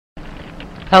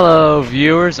Hello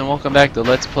viewers and welcome back to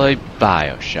Let's Play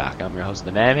Bioshock. I'm your host,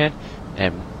 the Madman,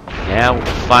 and now we'll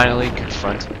finally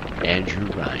confront Andrew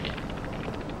Ryan.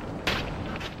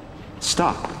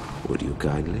 Stop, would you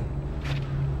kindly?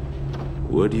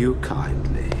 Would you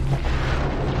kindly?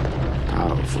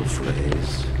 Powerful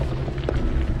phrase.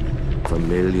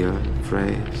 Familiar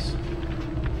phrase.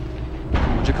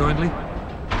 Would you kindly?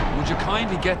 Would you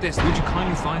kindly get this? Would you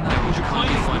kindly find that? Would you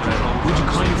kindly find that? Would you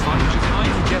kindly find? Would you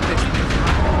kindly get this?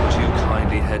 Would you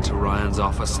kindly head to Ryan's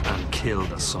office and kill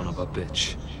the son of a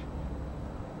bitch?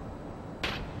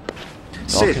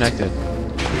 It's all connected.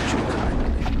 Would you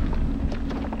kindly?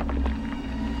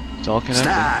 It's all connected.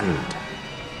 Stand!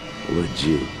 Would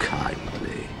you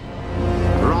kindly?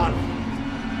 Run!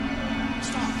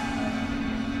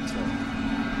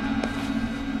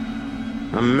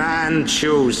 A man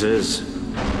chooses.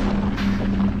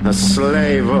 A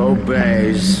slave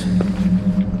obeys.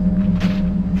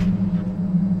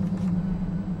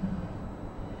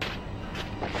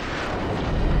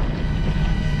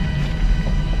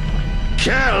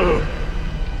 Kill!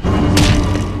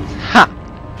 Ha!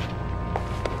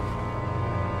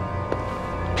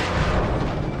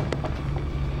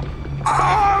 A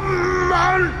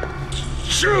man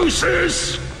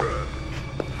chooses.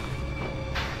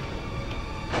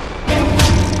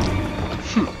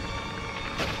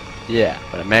 Yeah,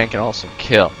 but a man can also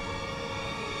kill.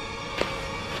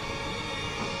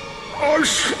 A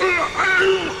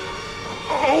slave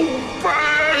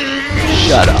obeys.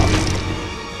 Shut up.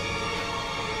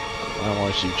 Why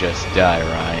won't you just die,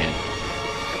 Ryan?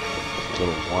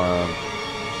 Little worm.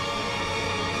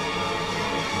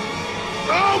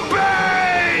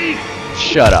 Obey!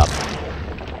 Shut up.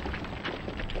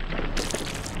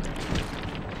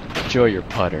 Enjoy your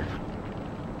putter.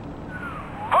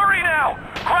 Hurry now!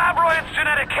 Grab Ryan's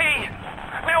genetic key!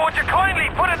 Now would you kindly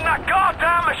put it in that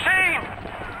goddamn machine?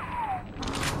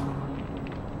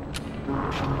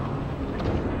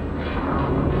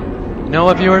 You know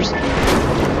what, viewers?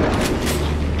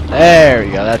 There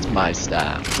we go, that's my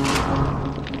style.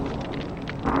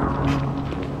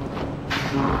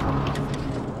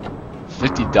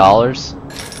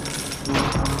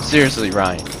 $50? Seriously,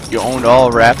 Ryan, you owned all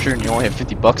of Rapture and you only have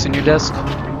 $50 in your desk?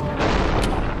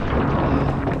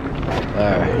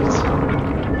 Alright.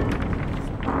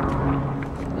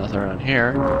 Nothing around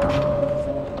here.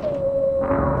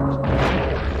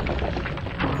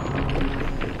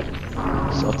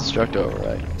 Self-destruct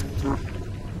override.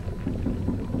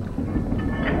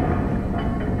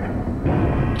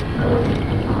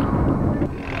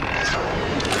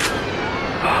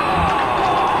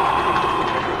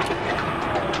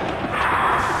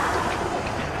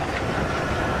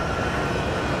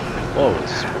 Whoa,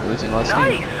 it's releasing a lot of steam.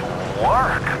 Nice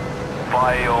work,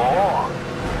 Bio.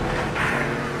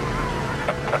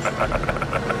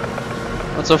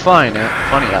 Not so fine,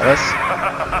 funny, Atlas.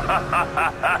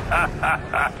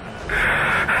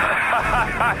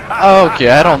 Okay,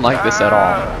 I don't like this at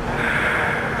all.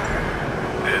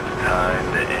 It's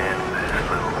time to end this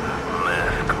little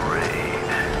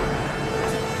masquerade.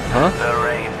 Huh? There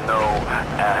ain't no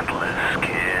Atlas,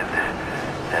 kid.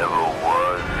 Never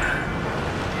was.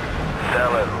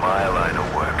 Selling my line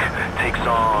of work takes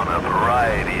on a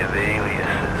variety of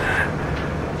aliases.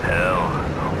 Hell,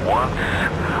 once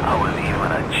I was even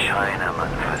a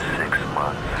Chinaman for 6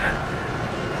 months.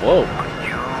 Whoa. But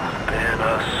you've been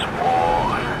a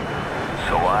sport,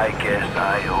 so I guess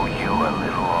I owe you a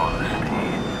little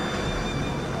honesty.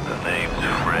 The name's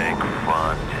Frank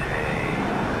Fonte.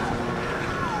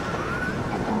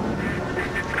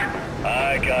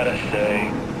 I gotta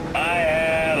say, I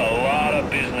had a lot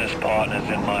of business partners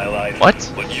in my life.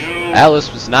 What? But you,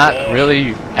 Atlas was not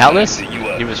really Atlas?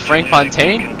 He was Frank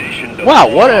Fontaine? Wow,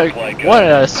 what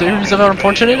a series of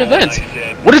unfortunate events.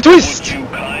 What a twist! You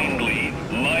kindly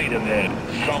might have had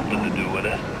something to do with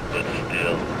it, but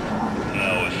still.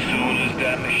 Now, as soon as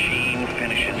that machine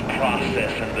finishes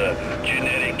processing the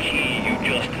genetic key you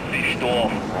just fished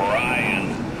off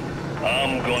Ryan,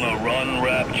 I'm gonna run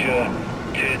Rapture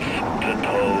tits to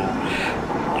toes.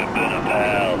 You've been a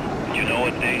pal. You know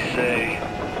what they say?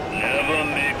 Never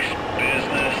mix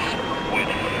business with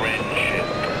friendship.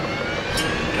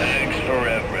 Thanks for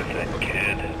everything,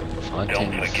 kid.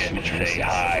 Don't forget to say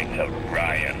hi to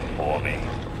Ryan for me.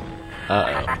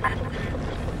 Uh-oh.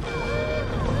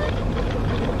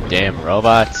 Damn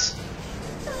robots.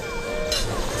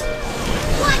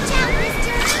 Watch out,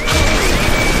 mister!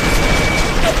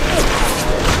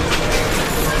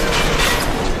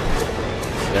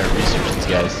 They're researching these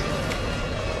guys.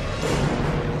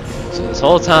 So this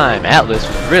whole time, Atlas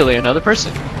was really another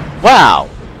person. Wow!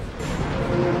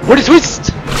 What a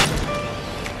twist!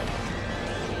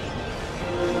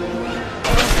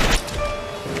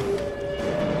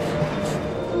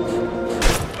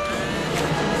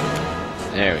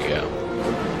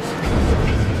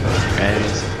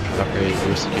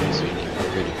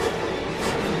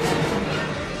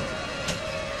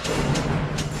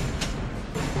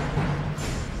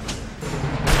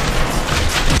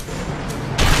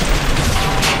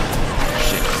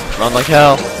 Run like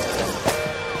hell. Where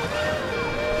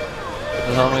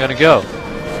the hell am I gonna go?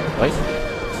 Wait.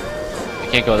 I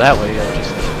can't go that way. I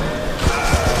just.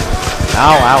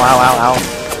 Ow! Ow! Ow! Ow!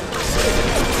 Ow!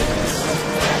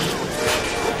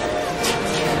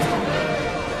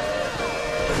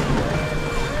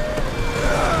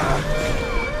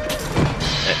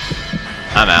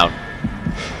 I'm out.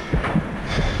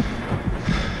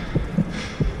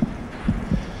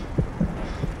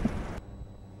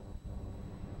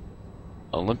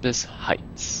 Olympus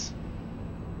Heights.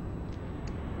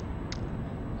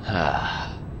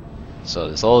 So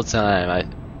this whole time,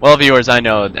 well, viewers, I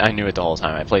knew it the whole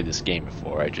time. I played this game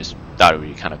before. I just thought it would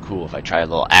be kind of cool if I tried a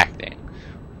little acting.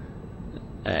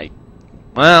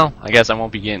 Well, I guess I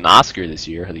won't be getting an Oscar this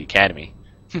year at the Academy.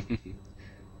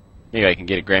 Maybe I can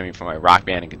get a Grammy for my Rock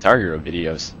Band and Guitar Hero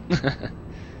videos.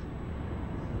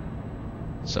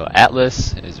 So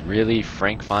Atlas is really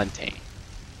Frank Fontaine.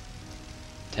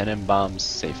 Tenenbaum's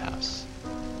safe house.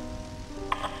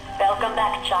 Welcome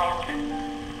back, child.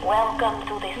 Welcome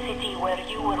to the city where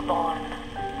you were born.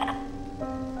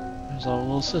 There's all the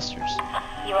little sisters.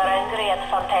 You are angry at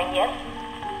Fontaine, yes?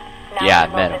 Now Yeah,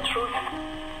 you I met know him. the truth.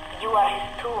 You are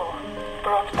his tool,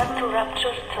 brought back to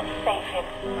Rapture to save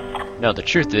him. No, the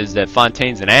truth is that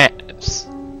Fontaine's an ass.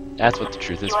 That's what the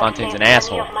truth is. You Fontaine's an have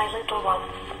saved asshole. many of my little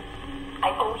ones. I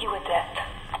owe you a debt.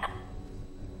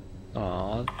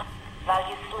 Aww. While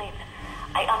you sleep,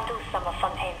 I undo some of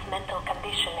Fontaine's mental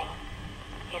conditioning.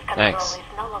 His control Thanks. is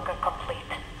no longer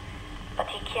complete, but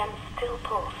he can still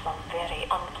pull some very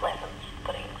unpleasant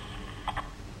strings.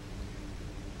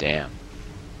 Damn.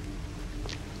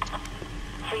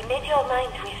 We made your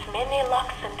mind with many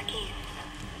locks and keys.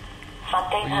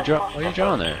 Fontaine has most What are you of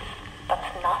drawing those there? keys, but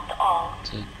not all.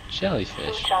 It's a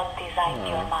jellyfish. Suchan designed Oh,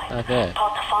 your mind, not bad.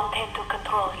 taught Fontaine to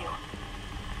control you.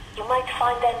 You might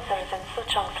find answers in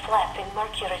Suchang's flat in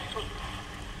Mercury Suites.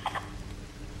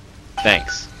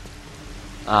 Thanks.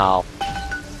 I'll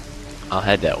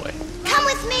head that way. Come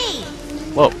with me!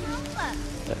 Whoa.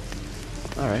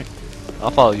 Alright. I'll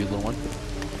follow you, little one.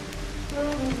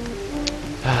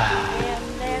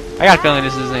 I got a feeling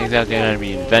this isn't exactly going to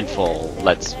be eventful,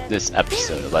 this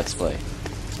episode of Let's Play.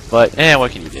 But,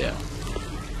 what can you do?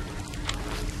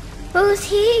 Who's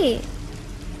he?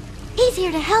 He's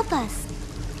here to help us.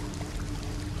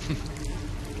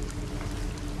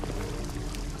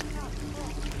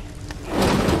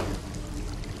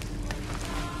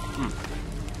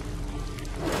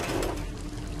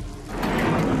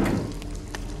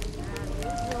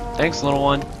 Thanks, little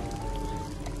one.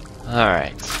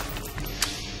 Alright.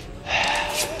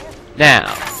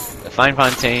 Now, to find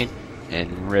Fontaine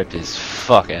and rip his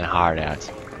fucking heart out.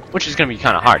 Which is gonna be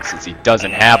kinda hard since he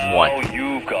doesn't have one. Oh,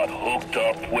 you've got hooked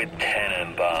up with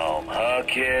Tenenbaum, huh,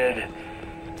 kid?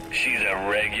 She's a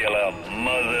regular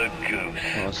mother goose.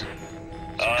 Well, some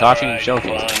coffee and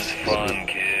Alright, showcase. fun,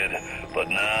 kid. But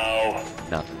now,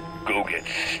 Nothing. go get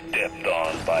stepped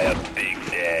on by a big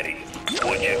daddy.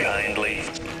 Would you kindly?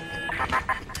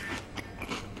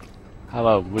 How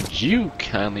about, would you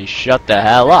kindly shut the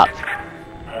hell up?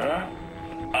 Huh?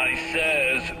 I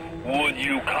says, would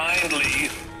you kindly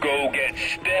go get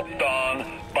stepped on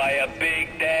by a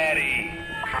big daddy?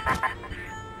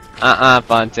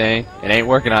 Fontaine. It ain't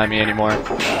working on me anymore. Seems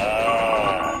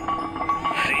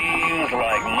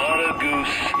like Mother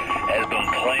Goose has been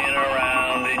playing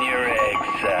around in your egg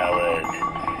salad.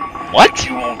 What? If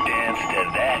you won't dance to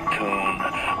that tune,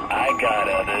 I got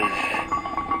others.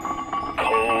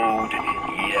 Code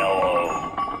Yellow.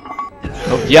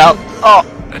 Oh, yeah. Oh,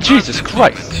 Jesus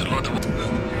Christ.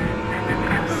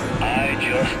 I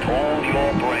just told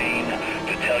your brain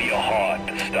to tell your heart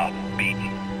to stop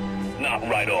beating. Not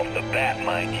right off the bat,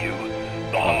 mind you.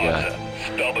 The heart's a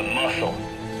stubborn muscle,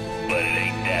 but it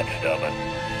ain't that stubborn.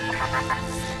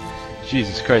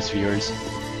 Jesus Christ, viewers.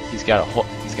 He's got the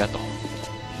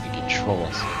he can control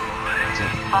us.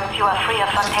 Once you are free of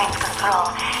Fontaine's control,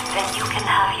 then you can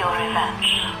have your revenge.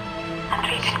 And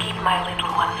we can keep my little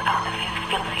ones out of his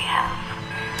filthy hands.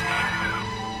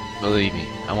 Believe me,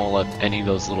 I won't let any of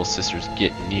those little sisters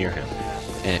get near him.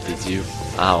 And if they do,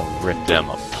 I'll rip them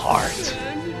apart.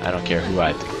 I don't care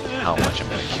how much I'm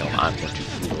gonna kill them. I'm going to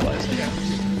brutalize them.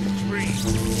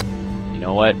 You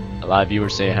know what? A lot of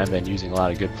viewers say I haven't been using a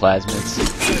lot of good plasmids,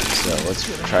 so let's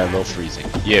try a little freezing.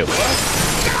 You.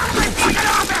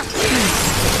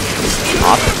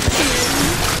 Awesome.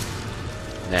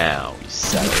 Now we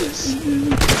settle this.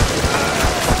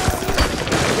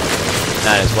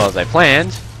 Not as well as I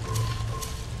planned.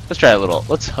 Let's try a little.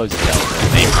 Let's hose it down with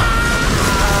the name.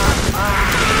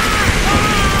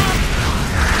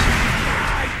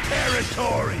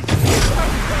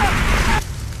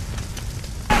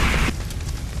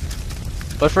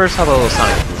 But first, how about a little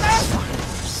sonic boom?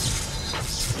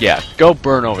 Yeah, go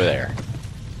burn over there.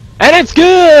 And it's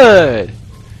good!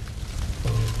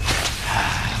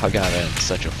 I got in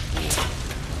such a fool.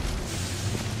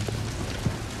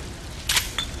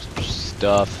 Some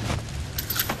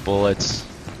stuff, bullets,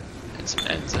 and some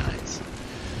enzymes.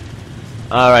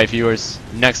 Alright, viewers,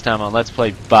 next time on Let's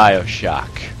Play Bioshock,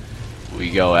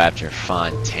 we go after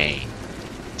Fontaine.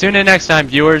 Tune in next time,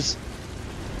 viewers.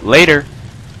 Later.